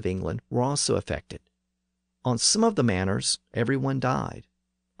manors of England were also affected. On some of the manors, everyone died.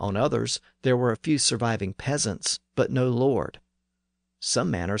 On others, there were a few surviving peasants, but no lord. Some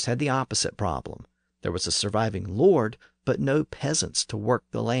manors had the opposite problem. There was a surviving lord, but no peasants to work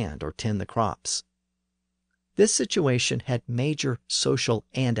the land or tend the crops. This situation had major social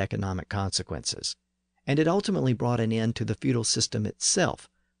and economic consequences, and it ultimately brought an end to the feudal system itself,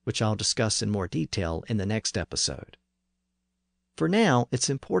 which I'll discuss in more detail in the next episode. For now, it's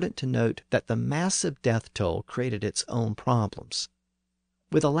important to note that the massive death toll created its own problems.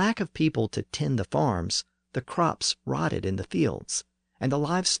 With a lack of people to tend the farms, the crops rotted in the fields, and the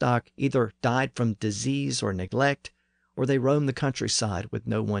livestock either died from disease or neglect, or they roamed the countryside with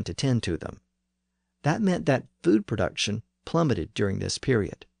no one to tend to them. That meant that food production plummeted during this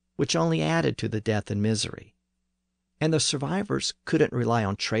period, which only added to the death and misery. And the survivors couldn't rely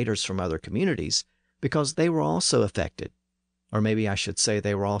on traders from other communities because they were also affected. Or maybe I should say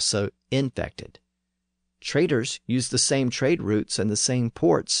they were also infected. Traders used the same trade routes and the same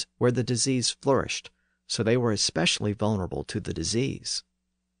ports where the disease flourished, so they were especially vulnerable to the disease.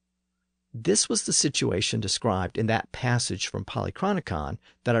 This was the situation described in that passage from Polychronicon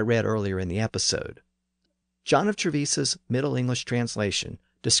that I read earlier in the episode. John of Trevisa's Middle English translation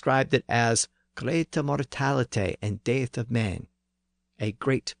described it as greata mortalite and death of men, a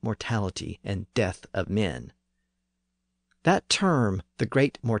great mortality and death of men. That term, the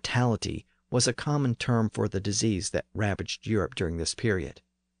great mortality, was a common term for the disease that ravaged Europe during this period.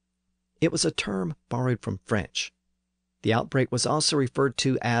 It was a term borrowed from French. The outbreak was also referred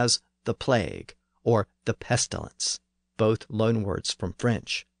to as the plague or the pestilence, both loanwords from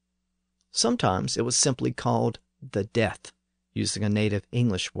French. Sometimes it was simply called the death, using a native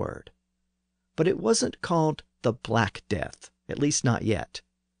English word. But it wasn't called the Black Death, at least not yet.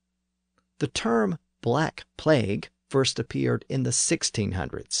 The term Black Plague first appeared in the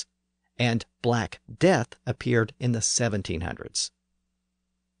 1600s, and Black Death appeared in the 1700s.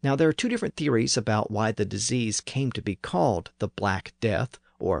 Now, there are two different theories about why the disease came to be called the Black Death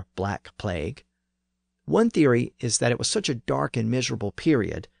or Black Plague. One theory is that it was such a dark and miserable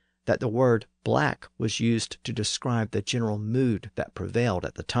period that the word black was used to describe the general mood that prevailed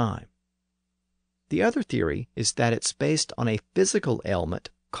at the time. The other theory is that it's based on a physical ailment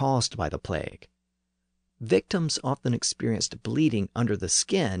caused by the plague. Victims often experienced bleeding under the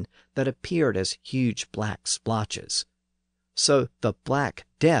skin that appeared as huge black splotches. So the Black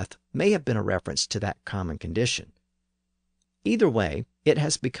Death may have been a reference to that common condition. Either way, it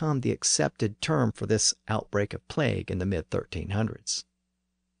has become the accepted term for this outbreak of plague in the mid-1300s.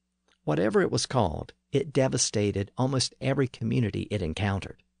 Whatever it was called, it devastated almost every community it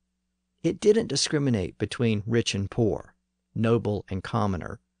encountered. It didn't discriminate between rich and poor, noble and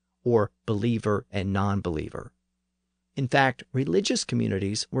commoner, or believer and non-believer. In fact, religious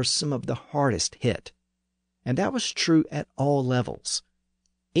communities were some of the hardest hit, and that was true at all levels.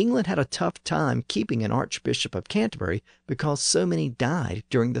 England had a tough time keeping an Archbishop of Canterbury because so many died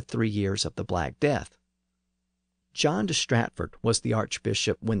during the 3 years of the Black Death. John de Stratford was the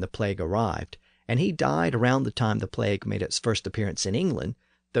archbishop when the plague arrived, and he died around the time the plague made its first appearance in England,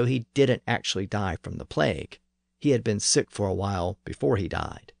 though he didn't actually die from the plague. He had been sick for a while before he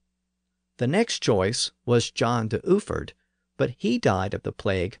died. The next choice was John de Ufford, but he died of the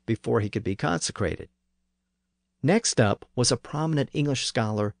plague before he could be consecrated. Next up was a prominent English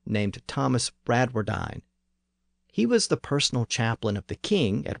scholar named Thomas Bradwardine. He was the personal chaplain of the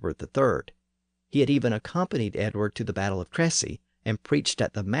king, Edward III. He had even accompanied Edward to the Battle of Crécy and preached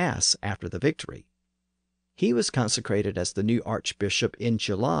at the Mass after the victory. He was consecrated as the new archbishop in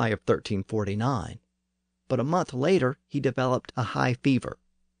July of 1349, but a month later he developed a high fever.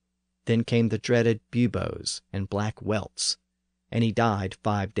 Then came the dreaded buboes and black welts, and he died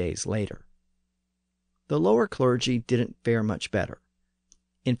 5 days later. The lower clergy didn't fare much better.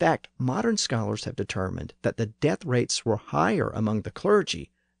 In fact, modern scholars have determined that the death rates were higher among the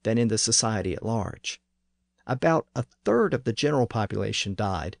clergy than in the society at large. About a third of the general population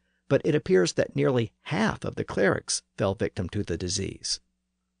died, but it appears that nearly half of the clerics fell victim to the disease.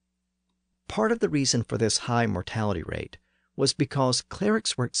 Part of the reason for this high mortality rate was because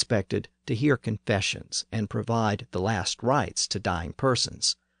clerics were expected to hear confessions and provide the last rites to dying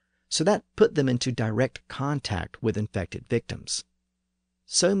persons, so that put them into direct contact with infected victims.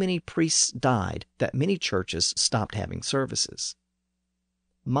 So many priests died that many churches stopped having services.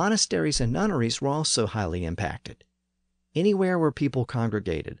 Monasteries and nunneries were also highly impacted. Anywhere where people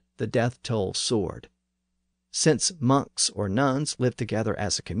congregated, the death toll soared. Since monks or nuns lived together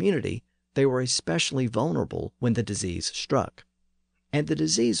as a community, they were especially vulnerable when the disease struck. And the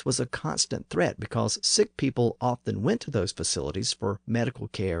disease was a constant threat because sick people often went to those facilities for medical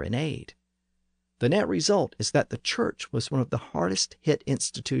care and aid. The net result is that the church was one of the hardest hit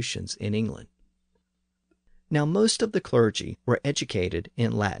institutions in England. Now, most of the clergy were educated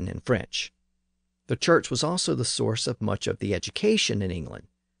in Latin and French. The church was also the source of much of the education in England.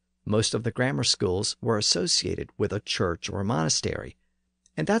 Most of the grammar schools were associated with a church or a monastery,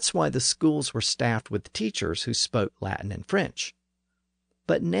 and that's why the schools were staffed with teachers who spoke Latin and French.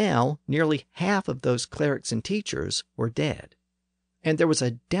 But now, nearly half of those clerics and teachers were dead, and there was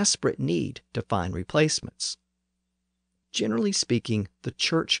a desperate need to find replacements. Generally speaking, the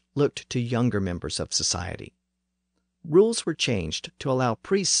church looked to younger members of society. Rules were changed to allow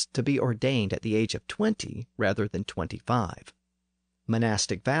priests to be ordained at the age of 20 rather than 25.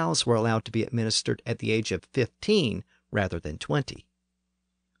 Monastic vows were allowed to be administered at the age of 15 rather than 20.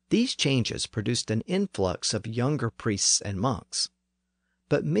 These changes produced an influx of younger priests and monks.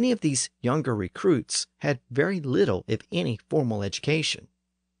 But many of these younger recruits had very little, if any, formal education.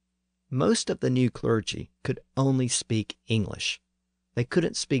 Most of the new clergy could only speak English. They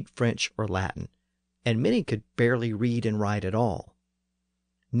couldn't speak French or Latin, and many could barely read and write at all.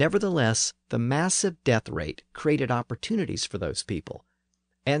 Nevertheless, the massive death rate created opportunities for those people,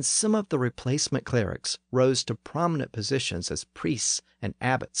 and some of the replacement clerics rose to prominent positions as priests and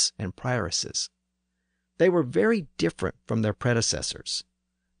abbots and prioresses. They were very different from their predecessors.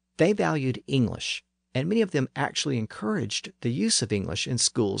 They valued English, and many of them actually encouraged the use of English in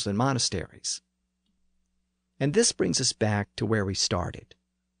schools and monasteries. And this brings us back to where we started,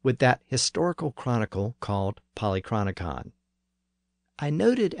 with that historical chronicle called Polychronicon. I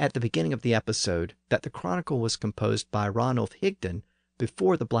noted at the beginning of the episode that the chronicle was composed by Ranulph Higden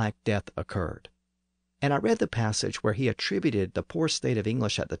before the Black Death occurred, and I read the passage where he attributed the poor state of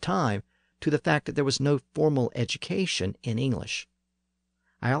English at the time to the fact that there was no formal education in English.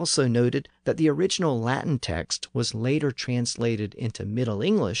 I also noted that the original Latin text was later translated into Middle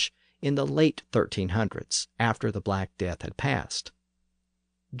English in the late 1300s, after the Black Death had passed.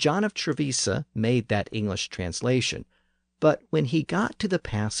 John of Trevisa made that English translation, but when he got to the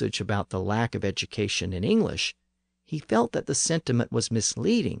passage about the lack of education in English, he felt that the sentiment was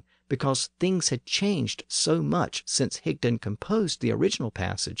misleading because things had changed so much since Higden composed the original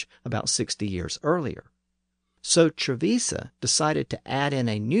passage about 60 years earlier. So Trevisa decided to add in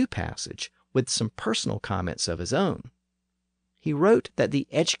a new passage with some personal comments of his own. He wrote that the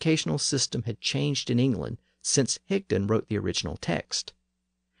educational system had changed in England since Higden wrote the original text.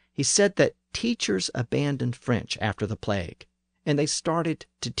 He said that teachers abandoned French after the plague, and they started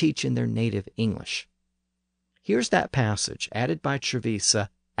to teach in their native English. Here's that passage added by Trevisa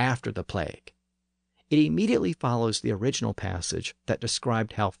after the plague. It immediately follows the original passage that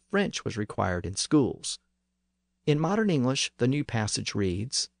described how French was required in schools. In modern English, the new passage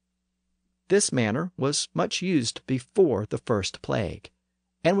reads, "This manner was much used before the first plague,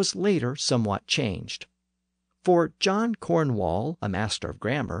 and was later somewhat changed. For John Cornwall, a master of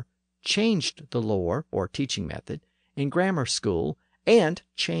grammar, changed the lore or teaching method in grammar school and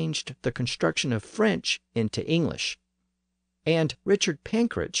changed the construction of French into English. And Richard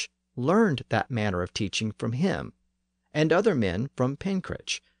Penkridge learned that manner of teaching from him, and other men from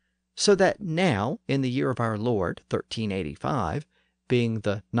Penkridge, so that now, in the year of our Lord, 1385, being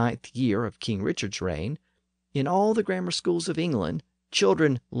the 9th year of King Richard's reign, in all the grammar schools of England,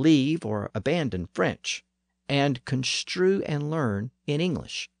 children leave or abandon French, and construe and learn in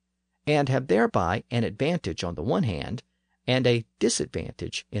English, and have thereby an advantage on the one hand, and a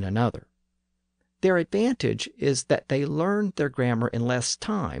disadvantage in another. Their advantage is that they learn their grammar in less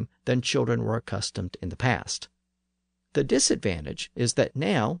time than children were accustomed in the past. The disadvantage is that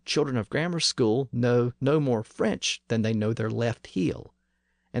now children of grammar school know no more French than they know their left heel,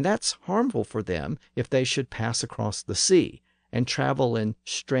 and that's harmful for them if they should pass across the sea and travel in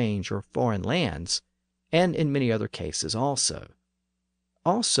strange or foreign lands, and in many other cases also.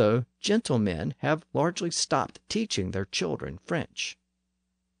 Also, gentlemen have largely stopped teaching their children French."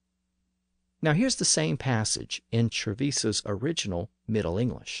 Now here's the same passage in Trevisa's original Middle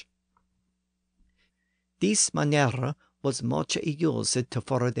English. "This manera was much used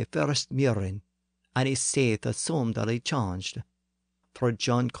for the first muren, and he saith sundry changed. For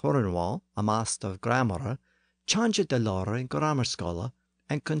John Cornwall, a master grammar, changed the law in grammar scholar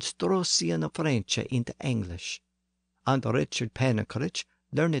and construction of French into English. And Richard Penkridge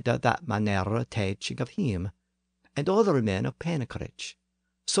learned that manner teaching of him, and other men of Penkridge,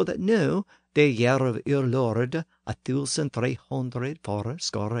 so that now the year of our Lord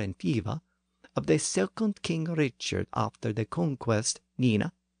 1345 of the second King Richard after the conquest,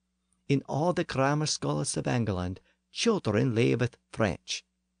 Nina, in all the grammar schools of England, children learneth French,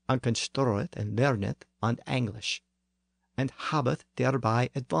 and construeth and learneth on English, and habeth thereby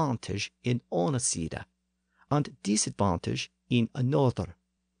advantage in one side, and disadvantage in another.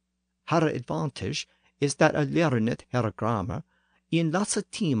 Her advantage is that learneth her grammar in less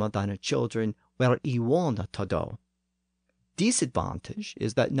time than her children were want to do. Disadvantage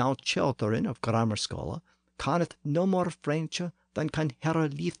is that now children of grammar scholar kanneth no more French than can her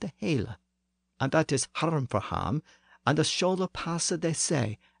leave the hele, and that is harm for him, and the shoulder pass they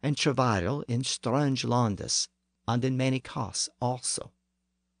say, and travail in strange lands, and in many cases also.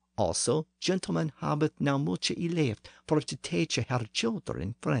 Also, gentlemen habeth now much left for to teach her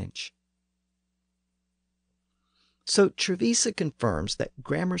children French. So Trevisa confirms that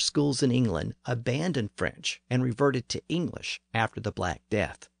grammar schools in England abandoned French and reverted to English after the Black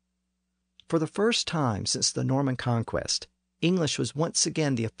Death. For the first time since the Norman Conquest, English was once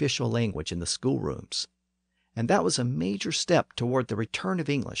again the official language in the schoolrooms, and that was a major step toward the return of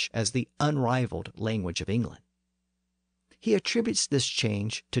English as the unrivaled language of England. He attributes this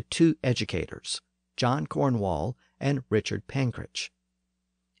change to two educators, John Cornwall and Richard Penkridge.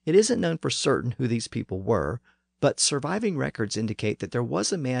 It isn't known for certain who these people were, but surviving records indicate that there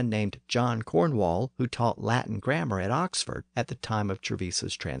was a man named John Cornwall who taught Latin grammar at Oxford at the time of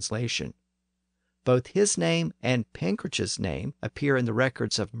Trevisa's translation. Both his name and Penkridge's name appear in the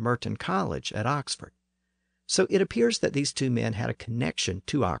records of Merton College at Oxford. So it appears that these two men had a connection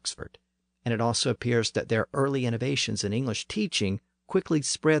to Oxford, and it also appears that their early innovations in English teaching quickly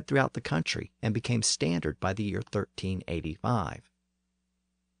spread throughout the country and became standard by the year 1385.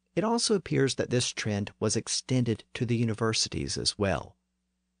 It also appears that this trend was extended to the universities as well.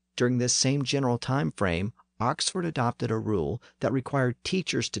 During this same general time frame, Oxford adopted a rule that required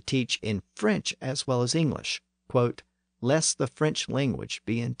teachers to teach in French as well as English, quote, lest the French language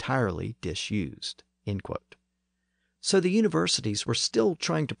be entirely disused, end quote. So the universities were still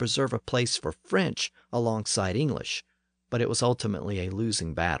trying to preserve a place for French alongside English, but it was ultimately a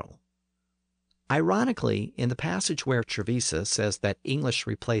losing battle. Ironically, in the passage where Trevisa says that English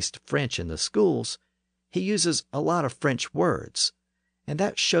replaced French in the schools, he uses a lot of French words, and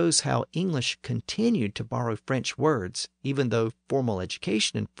that shows how English continued to borrow French words even though formal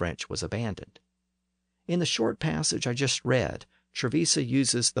education in French was abandoned. In the short passage I just read, Trevisa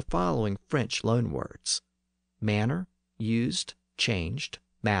uses the following French loanwords: manner, used, changed,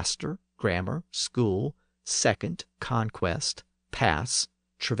 master, grammar, school, second, conquest, pass,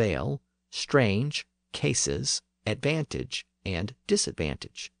 travail, strange, cases, advantage, and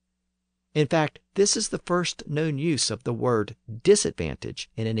disadvantage. In fact, this is the first known use of the word disadvantage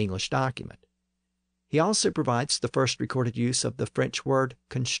in an English document. He also provides the first recorded use of the French word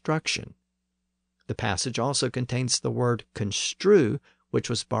construction. The passage also contains the word construe, which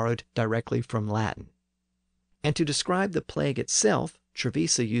was borrowed directly from Latin. And to describe the plague itself,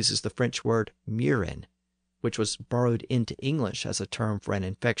 Trevisa uses the French word murine, which was borrowed into English as a term for an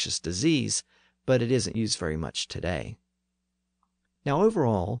infectious disease, but it isn't used very much today. Now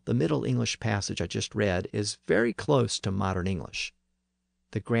overall, the Middle English passage I just read is very close to modern English.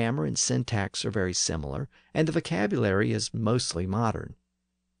 The grammar and syntax are very similar, and the vocabulary is mostly modern.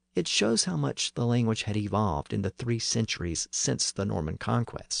 It shows how much the language had evolved in the 3 centuries since the Norman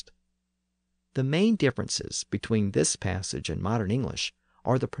Conquest. The main differences between this passage and modern English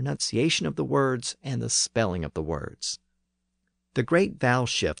are the pronunciation of the words and the spelling of the words. The great vowel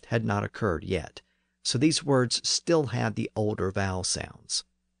shift had not occurred yet, so these words still had the older vowel sounds.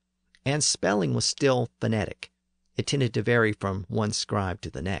 And spelling was still phonetic. It tended to vary from one scribe to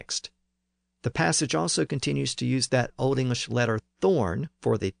the next. The passage also continues to use that Old English letter thorn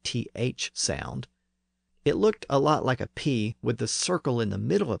for the th sound. It looked a lot like a P with the circle in the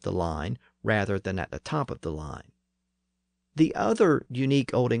middle of the line rather than at the top of the line. The other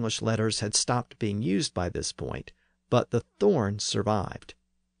unique Old English letters had stopped being used by this point, but the thorn survived.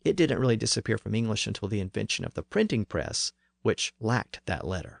 It didn't really disappear from English until the invention of the printing press, which lacked that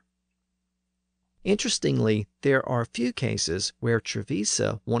letter. Interestingly, there are a few cases where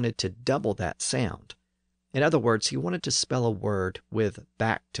Trevisa wanted to double that sound. In other words, he wanted to spell a word with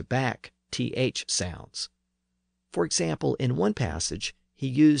back-to-back th sounds. For example, in one passage, he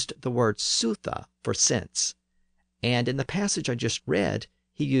used the word sutha for since, and in the passage I just read,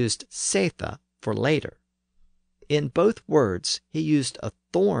 he used setha for later. In both words, he used a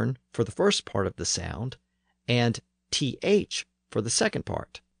thorn for the first part of the sound and th for the second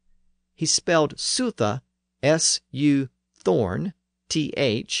part. He spelled sutha S-U thorn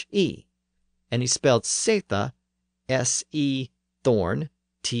T-H-E, and he spelled setha S-E thorn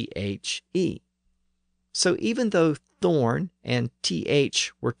T-H-E. So even though thorn and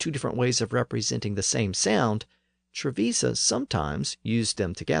th were two different ways of representing the same sound, Trevisa sometimes used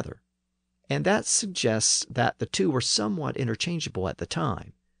them together. And that suggests that the two were somewhat interchangeable at the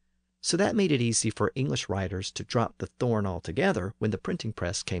time. So that made it easy for English writers to drop the thorn altogether when the printing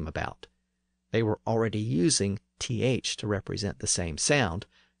press came about. They were already using th to represent the same sound,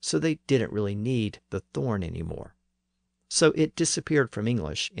 so they didn't really need the thorn anymore. So it disappeared from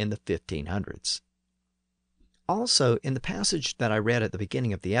English in the 1500s. Also, in the passage that I read at the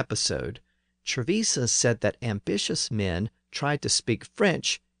beginning of the episode, Trevisa said that ambitious men tried to speak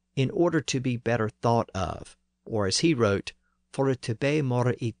French in order to be better thought of, or as he wrote, for to be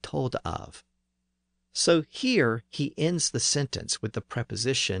more told of. So here he ends the sentence with the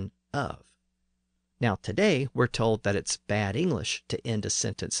preposition of. Now today we're told that it's bad English to end a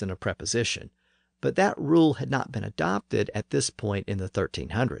sentence in a preposition, but that rule had not been adopted at this point in the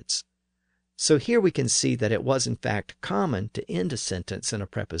 1300s. So here we can see that it was in fact common to end a sentence in a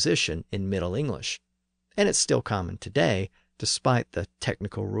preposition in Middle English, and it's still common today despite the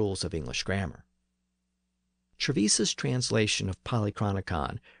technical rules of English grammar. Trevisa's translation of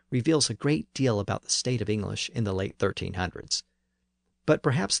Polychronicon reveals a great deal about the state of English in the late 1300s. But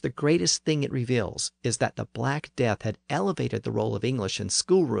perhaps the greatest thing it reveals is that the Black Death had elevated the role of English in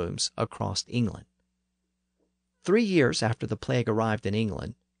schoolrooms across England. 3 years after the plague arrived in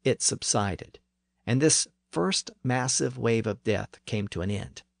England, it subsided, and this first massive wave of death came to an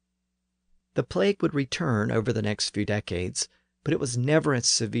end. The plague would return over the next few decades, but it was never as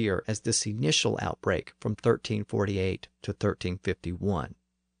severe as this initial outbreak from 1348 to 1351.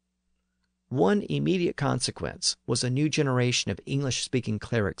 One immediate consequence was a new generation of English-speaking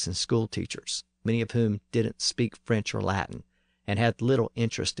clerics and school teachers, many of whom didn't speak French or Latin and had little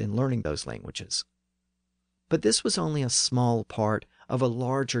interest in learning those languages. But this was only a small part of a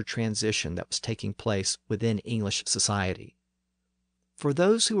larger transition that was taking place within English society. For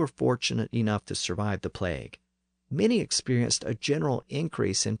those who were fortunate enough to survive the plague, many experienced a general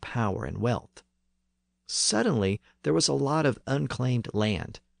increase in power and wealth. Suddenly, there was a lot of unclaimed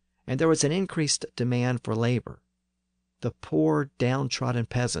land, and there was an increased demand for labor. The poor, downtrodden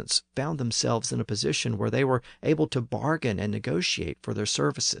peasants found themselves in a position where they were able to bargain and negotiate for their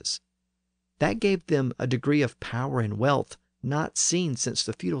services. That gave them a degree of power and wealth not seen since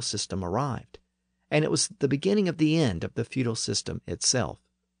the feudal system arrived, and it was the beginning of the end of the feudal system itself.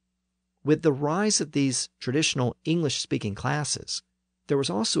 With the rise of these traditional English-speaking classes, there was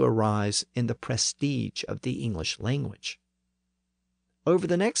also a rise in the prestige of the English language. Over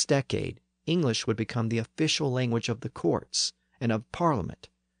the next decade, English would become the official language of the courts and of Parliament,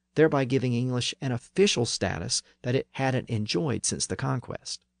 thereby giving English an official status that it hadn't enjoyed since the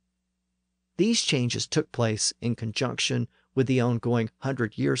conquest. These changes took place in conjunction with the ongoing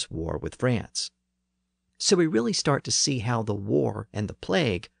 100 Years' War with France. So we really start to see how the war and the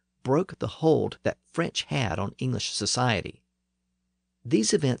plague broke the hold that French had on English society.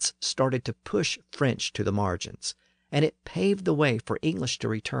 These events started to push French to the margins, and it paved the way for English to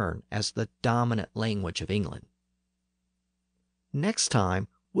return as the dominant language of England. Next time,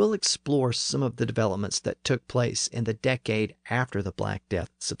 we'll explore some of the developments that took place in the decade after the Black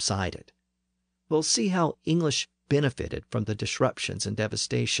Death subsided. We'll see how English benefited from the disruptions and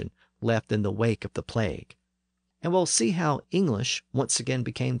devastation left in the wake of the plague, and we'll see how English once again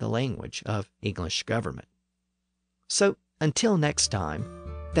became the language of English government. So, until next time,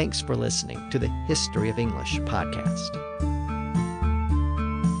 thanks for listening to the History of English podcast.